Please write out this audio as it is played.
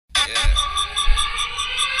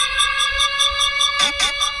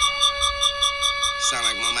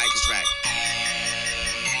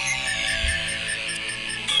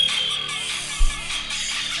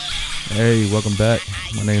Hey, welcome back.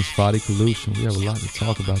 My name's Fadi Kalush, and we have a lot to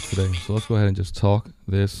talk about today. So let's go ahead and just talk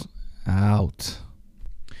this out.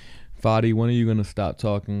 Fadi, when are you gonna stop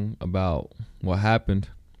talking about what happened,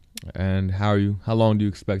 and how long do you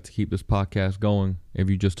expect to keep this podcast going if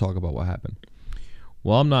you just talk about what happened?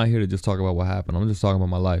 Well, I'm not here to just talk about what happened. I'm just talking about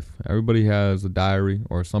my life. Everybody has a diary,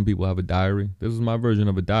 or some people have a diary. This is my version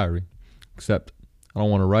of a diary, except I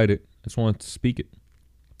don't want to write it. I just want to speak it.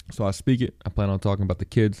 So I speak it. I plan on talking about the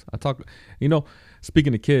kids.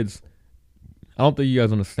 Speaking of kids, I don't think you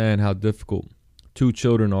guys understand how difficult two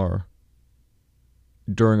children are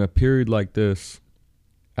during a period like this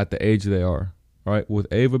at the age they are. All right. With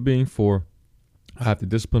Ava being 4, I have to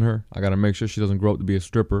discipline her. I got to make sure she doesn't grow up to be a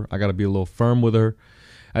stripper. I got to be a little firm with her.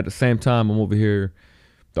 At the same time, I'm over here,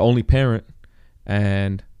 the only parent,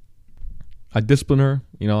 and I discipline her,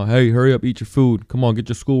 hey, hurry up, eat your food. Come on, get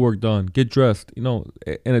your schoolwork done. Get dressed, in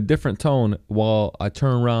a different tone while I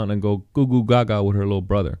turn around and go goo goo gaga with her little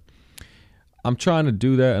brother. I'm trying to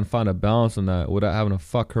do that and find a balance in that without having to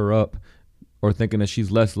fuck her up or thinking that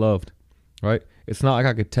she's less loved, right? It's not like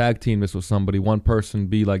I could tag team this with somebody. One person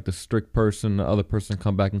be like the strict person, the other person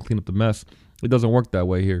come back and clean up the mess. It doesn't work that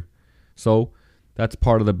way here. So that's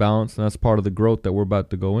part of the balance, and that's part of the growth that we're about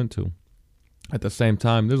to go into. At the same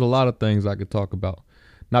time, there's a lot of things I could talk about.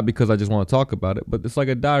 Not because I just want to talk about it, but it's like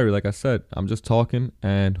a diary. Like I said, I'm just talking,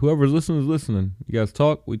 and whoever's listening is listening. You guys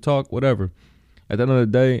talk, we talk, whatever. At the end of the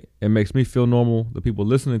day, it makes me feel normal. The people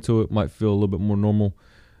listening to it might feel a little bit more normal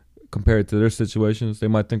compared to their situations. They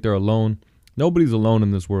might think they're alone. Nobody's alone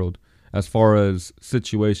in this world as far as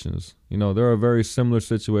situations. There are very similar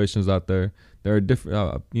situations out there. There are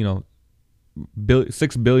different,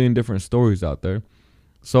 6 billion different stories out there.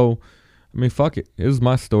 So, fuck it. This is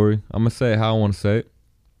my story. I'm going to say it how I want to say it.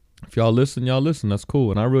 If y'all listen, That's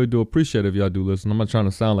cool. And I really do appreciate it if y'all do listen. I'm not trying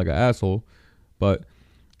to sound like an asshole. But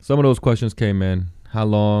some of those questions came in. How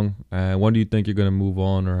long? And when do you think you're going to move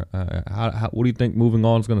on? Or what do you think moving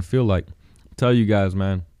on is going to feel like? I'll tell you guys,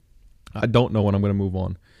 man, I don't know when I'm going to move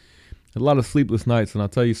on. A lot of sleepless nights. And I'll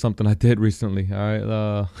tell you something I did recently. All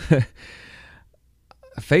right.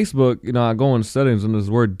 Facebook, I go in settings and there's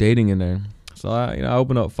the word dating in there. So I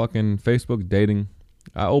open up fucking Facebook dating.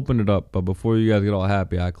 I opened it up, but before you guys get all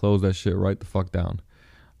happy, I close that shit right the fuck down.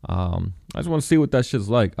 I just want to see what that shit's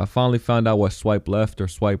like. I finally found out what swipe left or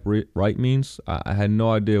swipe right means. I had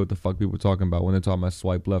no idea what the fuck people were talking about when they're talking about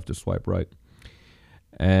swipe left or swipe right.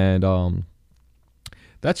 And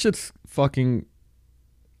that shit's fucking.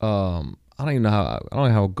 I don't even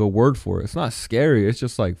have a good word for it. It's not scary. It's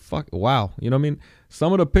just like fuck. Wow. You know what I mean?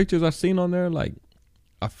 Some of the pictures I've seen on there, like.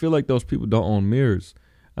 I feel like those people don't own mirrors.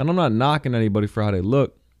 And I'm not knocking anybody for how they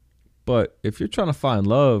look. But if you're trying to find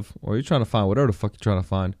love or you're trying to find whatever the fuck you're trying to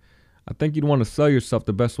find, I think you'd want to sell yourself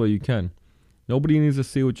the best way you can. Nobody needs to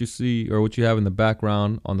see what you see or what you have in the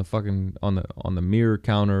background on the fucking on the mirror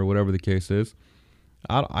counter or whatever the case is.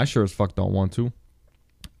 I sure as fuck don't want to.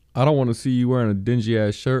 I don't want to see you wearing a dingy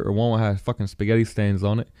ass shirt or one that has fucking spaghetti stains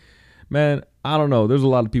on it. Man, I don't know. There's a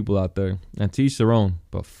lot of people out there. And to each their own.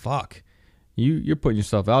 But fuck. You're putting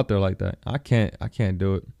yourself out there like that. I can't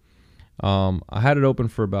do it. I had it open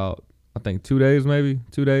for about, I think 2 days,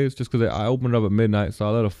 just because I opened it up at midnight, so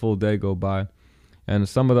I let a full day go by. And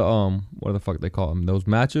some of the what the fuck they call them, those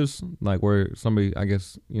matches, like where somebody, I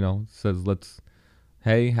guess, says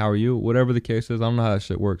hey, how are you, whatever the case is. I don't know how that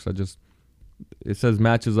shit works. It says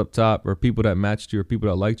matches up top, or people that matched you, or people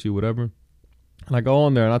that liked you, whatever. And I go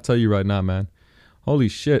on there and I'll tell you right now, man, holy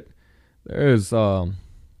shit, there's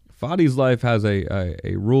Fadi's life has a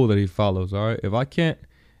rule that he follows. All right, if I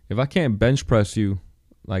can't bench press you,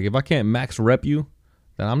 like if I can't max rep you,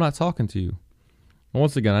 then I'm not talking to you. And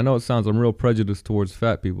once again, I know it sounds I'm real prejudiced towards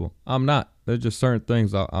fat people. I'm not. There's just certain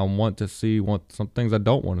things I want to see, some things I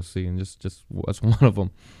don't want to see, and just that's one of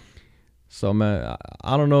them. So man,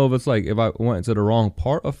 I don't know if it's like if I went into the wrong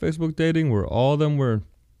part of Facebook dating where all of them were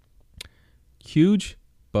huge,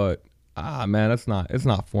 but. Man, it's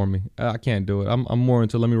not for me. I can't do it. I'm more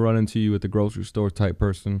into let me run into you at the grocery store type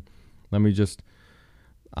person. Let me just,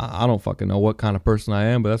 I don't fucking know what kind of person I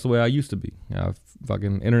am, but that's the way I used to be.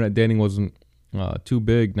 Fucking internet dating wasn't too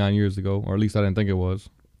big 9 years ago, or at least I didn't think it was.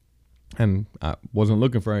 And I wasn't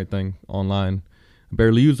looking for anything online. I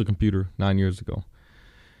barely used a computer 9 years ago.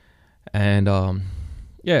 And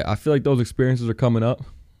I feel like those experiences are coming up.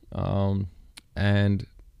 And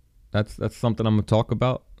that's something I'm gonna talk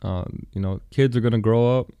about. Kids are gonna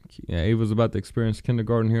grow up. Ava's about to experience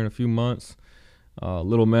kindergarten here in a few months.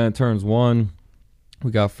 Little man turns 1. We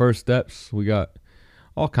got first steps. We got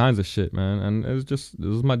all kinds of shit, man. And this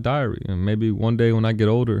is my diary. And maybe one day when I get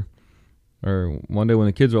older, or one day when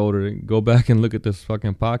the kids are older, they go back and look at this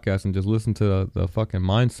fucking podcast and just listen to the fucking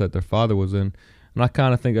mindset their father was in. And I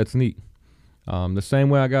kind of think that's neat. The same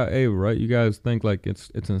way I got Ava, right? You guys think like it's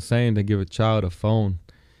insane to give a child a phone.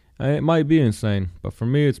 And it might be insane, but for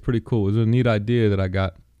me, it's pretty cool. It's a neat idea that I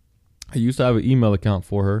got. I used to have an email account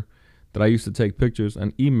for her that I used to take pictures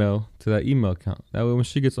and email to that email account. That way when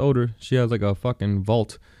she gets older, she has like a fucking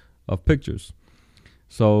vault of pictures.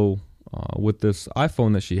 So with this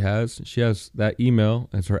iPhone that she has that email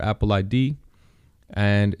as her Apple ID,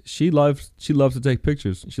 and she loves to take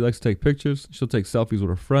pictures. She likes to take pictures. She'll take selfies with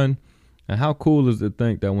her friend. And how cool is it to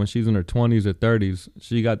think that when she's in her 20s or 30s,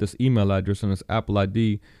 she got this email address and this Apple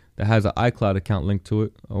ID that has an iCloud account linked to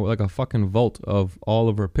it, or like a fucking vault of all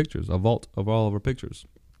of her pictures, a vault of all of her pictures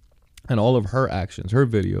and all of her actions, her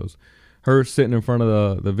videos, her sitting in front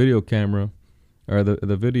of the video camera, or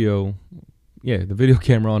the video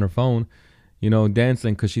camera on her phone,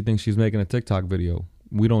 dancing because she thinks she's making a TikTok video.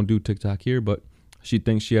 We don't do TikTok here, but she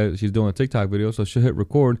thinks she's doing a TikTok video, so she'll hit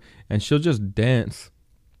record and she'll just dance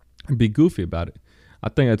and be goofy about it. I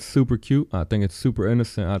think that's super cute. I think it's super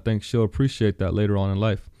innocent. I think she'll appreciate that later on in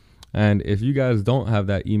life. And if you guys don't have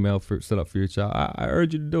that email set up for your child, I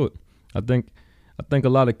urge you to do it. I think a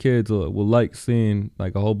lot of kids will like seeing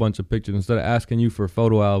like a whole bunch of pictures instead of asking you for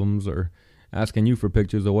photo albums or asking you for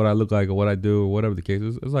pictures of what I look like or what I do or whatever the case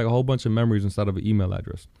is. It's like a whole bunch of memories inside of an email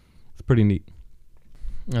address. It's pretty neat.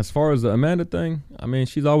 As far as the Amanda thing, I mean,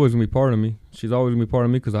 she's always going to be part of me. She's always going to be part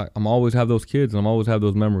of me because I'm always have those kids and I'm always have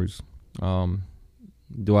those memories.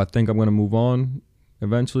 Do I think I'm going to move on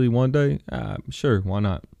eventually one day? Sure, why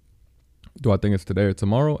not? Do I think it's today or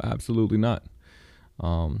tomorrow? Absolutely not.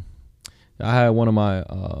 I had one of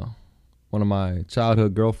my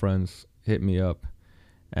childhood girlfriends hit me up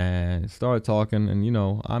and started talking,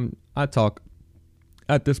 and I talk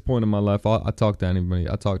at this point in my life. I talk to anybody.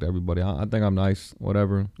 I talk to everybody. I think I'm nice,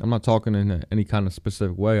 whatever. I'm not talking in any kind of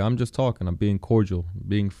specific way. I'm just talking. I'm being cordial,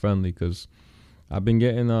 being friendly, because I've been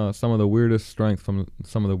getting some of the weirdest strength from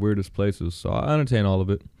some of the weirdest places. So I entertain all of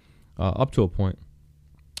it up to a point.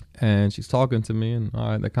 And she's talking to me, and all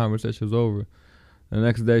right, the conversation was over. The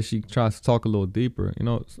next day, she tries to talk a little deeper.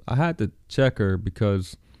 I had to check her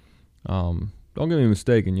because, don't get me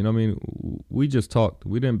mistaken, we just talked.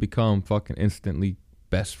 We didn't become fucking instantly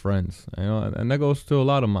best friends, and that goes to a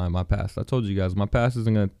lot of my past. I told you guys, my past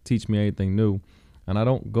isn't going to teach me anything new, and I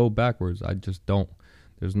don't go backwards. I just don't.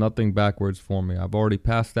 There's nothing backwards for me. I've already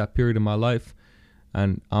passed that period in my life,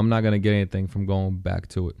 and I'm not going to get anything from going back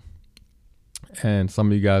to it. And some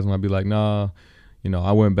of you guys might be like, nah,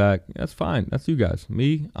 I went back. That's fine. That's you guys.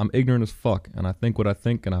 Me, I'm ignorant as fuck. And I think what I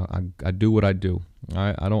think, and I do what I do. All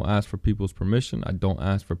right. I don't ask for people's permission. I don't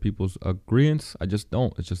ask for people's agreements. I just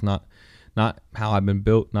don't. It's just not how I've been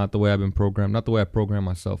built, not the way I've been programmed, not the way I program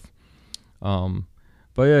myself.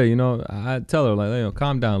 But yeah, I tell her like,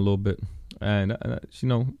 calm down a little bit. And,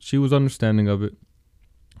 she was understanding of it.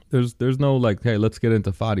 There's no like, hey, let's get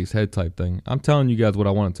into Fadi's head type thing. I'm telling you guys what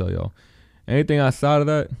I want to tell y'all. Anything outside of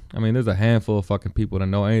that, I mean, there's a handful of fucking people that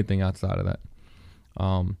know anything outside of that.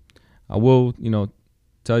 I will,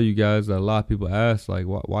 tell you guys that a lot of people ask, like,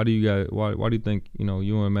 why do you think,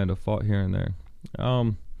 you and Amanda fought here and there?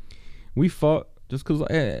 We fought just because,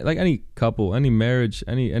 like any couple, any marriage,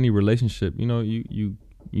 any relationship,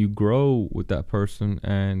 you grow with that person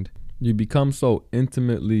and you become so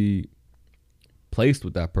intimately placed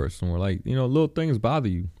with that person where, like, little things bother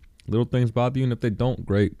you. And if they don't,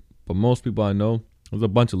 great. But most people I know, there's a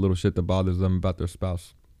bunch of little shit that bothers them about their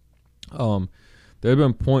spouse. There have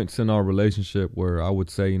been points in our relationship where I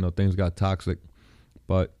would say, things got toxic.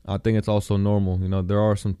 But I think it's also normal. There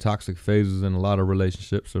are some toxic phases in a lot of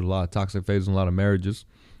relationships. There's a lot of toxic phases in a lot of marriages.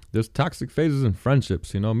 There's toxic phases in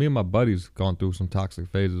friendships. Me and my buddies gone through some toxic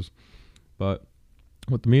phases. But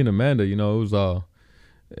with me and Amanda, it was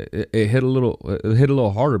it hit a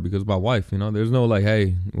little harder because of my wife. There's no like,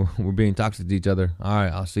 hey, we're being toxic to each other. All right,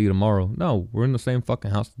 I'll see you tomorrow. No, we're in the same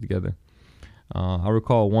fucking house together. I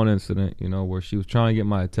recall one incident, where she was trying to get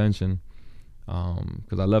my attention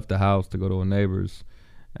because I left the house to go to a neighbor's,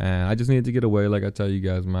 and I just needed to get away. Like I tell you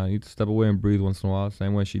guys, man, I need to step away and breathe once in a while,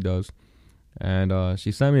 same way she does. And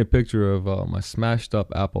she sent me a picture of my smashed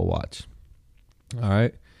up Apple Watch. All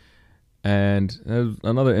right. And there's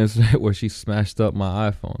another incident where she smashed up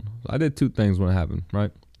my iPhone. I did two things when it happened,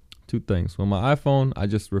 right? Two things. When my iPhone, I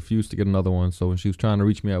just refused to get another one. So when she was trying to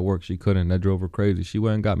reach me at work, she couldn't. That drove her crazy. She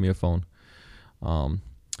went and got me a phone.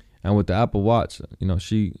 And with the Apple Watch,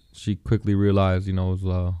 she quickly realized, it was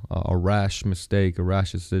a rash mistake, a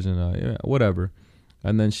rash decision, whatever.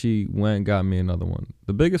 And then she went and got me another one.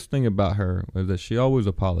 The biggest thing about her was that she always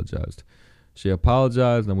apologized. She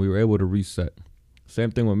apologized, and we were able to reset.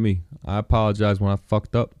 Same thing with me. I apologized when I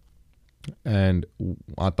fucked up, and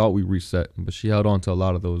I thought we reset, but she held on to a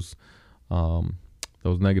lot of those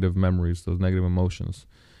negative memories, those negative emotions,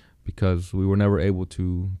 because we were never able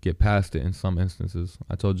to get past it in some instances.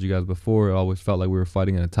 I told you guys before, it always felt like we were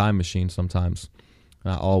fighting in a time machine sometimes.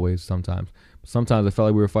 Not always, sometimes. But sometimes I felt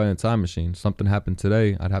like we were fighting in a time machine. Something happened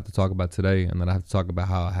today, I'd have to talk about today, and then I have to talk about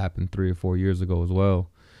how it happened 3 or 4 years ago as well.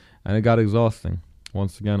 And it got exhausting.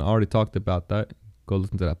 Once again, I already talked about that. Go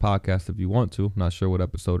listen to that podcast if you want to. I'm not sure what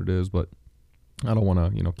episode it is, but I don't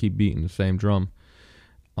want to, keep beating the same drum.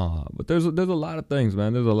 But there's a lot of things,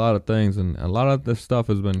 man. There's a lot of things, and a lot of this stuff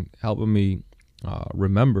has been helping me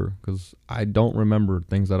remember, because I don't remember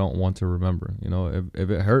things I don't want to remember. If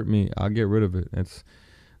it hurt me, I'll get rid of it. It's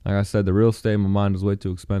like I said, the real estate in my mind is way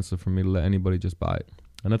too expensive for me to let anybody just buy it,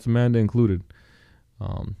 and that's Amanda included.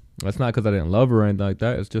 That's not because I didn't love her or anything like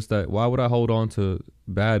that. It's just that why would I hold on to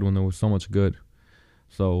bad when there was so much good?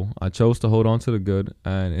 So I chose to hold on to the good,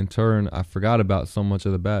 and in turn, I forgot about so much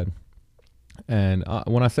of the bad. And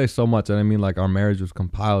when I say so much, I don't mean like our marriage was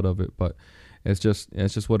compiled of it, but it's just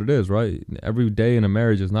what it is, right? Every day in a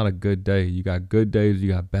marriage is not a good day. You got good days,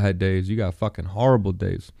 you got bad days, you got fucking horrible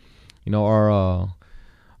days.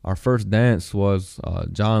 Our first dance was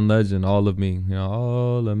John Legend, All of Me.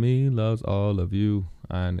 All of me loves all of you.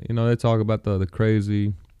 And they talk about the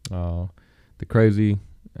crazy,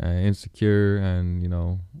 insecure,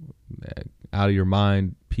 and out of your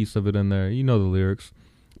mind piece of it in there. The lyrics.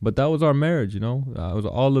 But that was our marriage, it was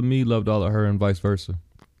all of me loved all of her, and vice versa.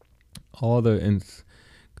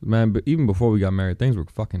 Man, but even before we got married, things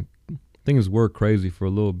were crazy for a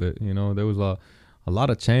little bit. There was a lot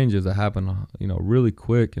of changes that happened, really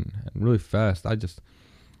quick and really fast. It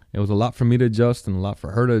was a lot for me to adjust and a lot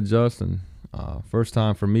for her to adjust. And first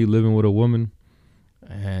time for me living with a woman,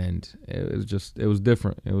 and it was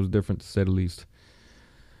different. It was different to say the least.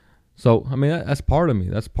 So, that's part of me.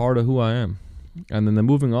 That's part of who I am. And then the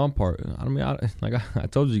moving on part, I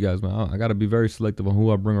told you guys, man, I got to be very selective on who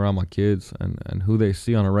I bring around my kids and who they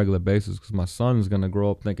see on a regular basis, because my son's going to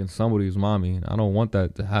grow up thinking somebody's mommy. I don't want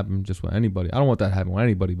that to happen just with anybody. I don't want that to happen with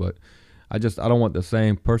anybody, but I don't want the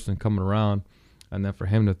same person coming around and then for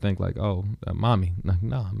him to think like, oh, that mommy.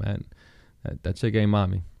 Nah, man, that chick ain't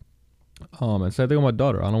mommy. And same thing with my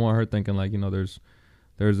daughter. I don't want her thinking like, there's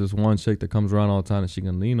this one chick that comes around all the time that she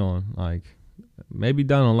can lean on. Like, maybe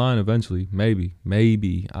down the line eventually, maybe,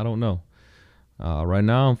 I don't know. Right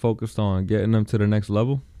now I'm focused on getting them to the next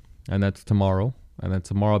level, and that's tomorrow. And then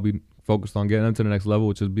tomorrow I'll be focused on getting them to the next level,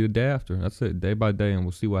 which will be the day after. That's it, day by day, and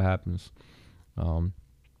we'll see what happens.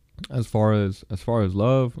 As far as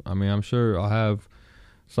love, I'm sure I'll have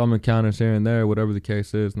some encounters here and there, whatever the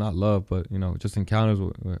case is. Not love, but just encounters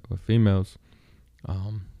with females.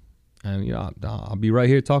 And I'll be right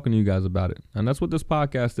here talking to you guys about it. And that's what this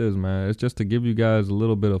podcast is, man. It's just to give you guys a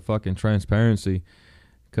little bit of fucking transparency,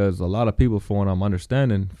 because a lot of people, for what I'm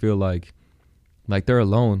understanding, feel like they're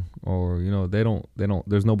alone, or they don't.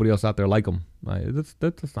 There's nobody else out there like them. Like,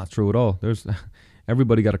 that's not true at all. There's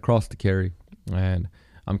everybody got a cross to carry, and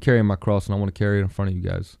I'm carrying my cross, and I want to carry it in front of you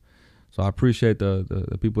guys. So I appreciate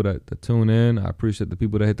the people that tune in. I appreciate the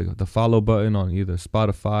people that hit the follow button on either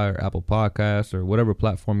Spotify or Apple Podcasts or whatever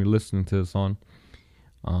platform you're listening to this on,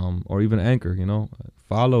 or even Anchor.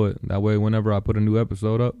 Follow it. That way, whenever I put a new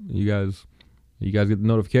episode up, you guys get the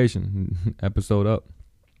notification episode up.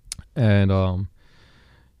 And I'm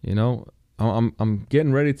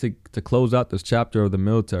getting ready to close out this chapter of the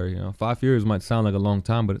military. 5 years might sound like a long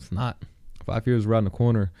time, but it's not. 5 years around the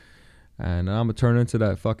corner. And I'm gonna turn into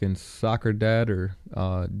that fucking soccer dad or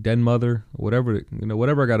den mother, whatever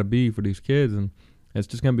I gotta be for these kids, and it's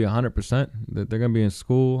just gonna be 100%. That they're gonna be in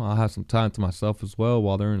school. I'll have some time to myself as well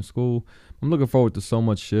while they're in school. I'm looking forward to so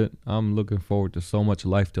much shit. I'm looking forward to so much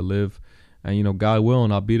life to live, and God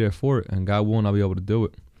willing, I'll be there for it, and God willing, I'll be able to do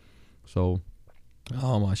it. So,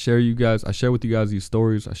 I share with you guys these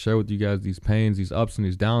stories. I share with you guys these pains, these ups and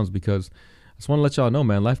these downs, because I just want to let y'all know,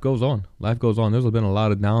 man, life goes on. Life goes on. There's been a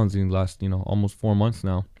lot of downs in the last, almost 4 months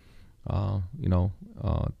now.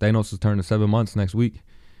 Thanos has turned to 7 months next week.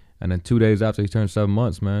 And then 2 days after he turned 7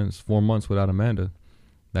 months, man, it's 4 months without Amanda.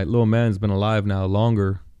 That little man's been alive now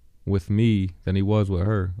longer with me than he was with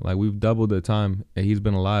her. Like, we've doubled the time he's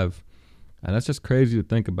been alive. And that's just crazy to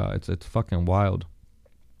think about. It's fucking wild.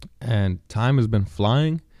 And time has been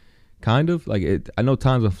flying, kind of. Like, I know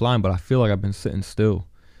time's been flying, but I feel like I've been sitting still.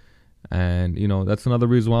 And, that's another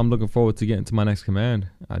reason why I'm looking forward to getting to my next command.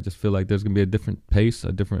 I just feel like there's going to be a different pace,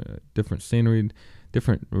 a different scenery,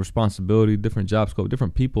 different responsibility, different job scope,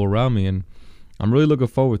 different people around me. And I'm really looking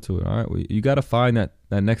forward to it. All right, you got to find that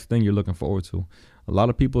next thing you're looking forward to. A lot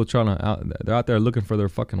of people are they're out there looking for their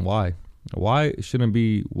fucking why. Why shouldn't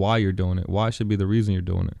be why you're doing it. Why should be the reason you're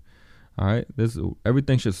doing it. All right,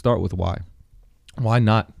 everything should start with why. Why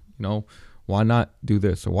not? Why not do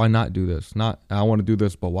this or why not do this? Not I want to do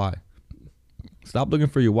this, but why? Stop looking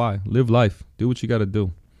for your why. Live life. Do what you got to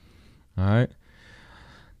do. All right.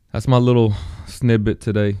 That's my little snippet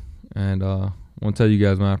today. And I want to tell you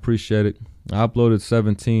guys, man, I appreciate it. I uploaded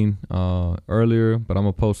 17 earlier, but I'm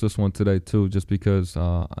going to post this one today too, just because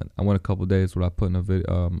I went a couple days without putting a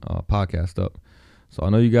podcast up. So I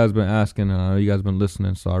know you guys been asking, and I know you guys been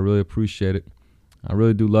listening, so I really appreciate it. I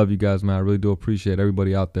really do love you guys, man. I really do appreciate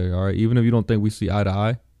everybody out there, all right? Even if you don't think we see eye to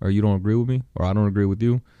eye, or you don't agree with me, or I don't agree with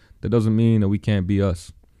you, that doesn't mean that we can't be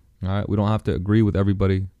us, all right? We don't have to agree with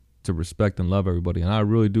everybody to respect and love everybody, and I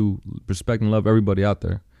really do respect and love everybody out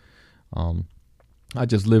there. I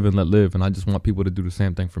just live and let live, and I just want people to do the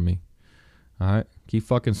same thing for me, all right? Keep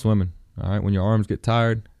fucking swimming, all right? When your arms get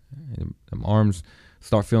tired, and them arms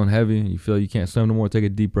start feeling heavy, and you feel you can't swim no more, take a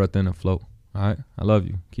deep breath in and float, all right? I love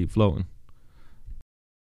you. Keep floating.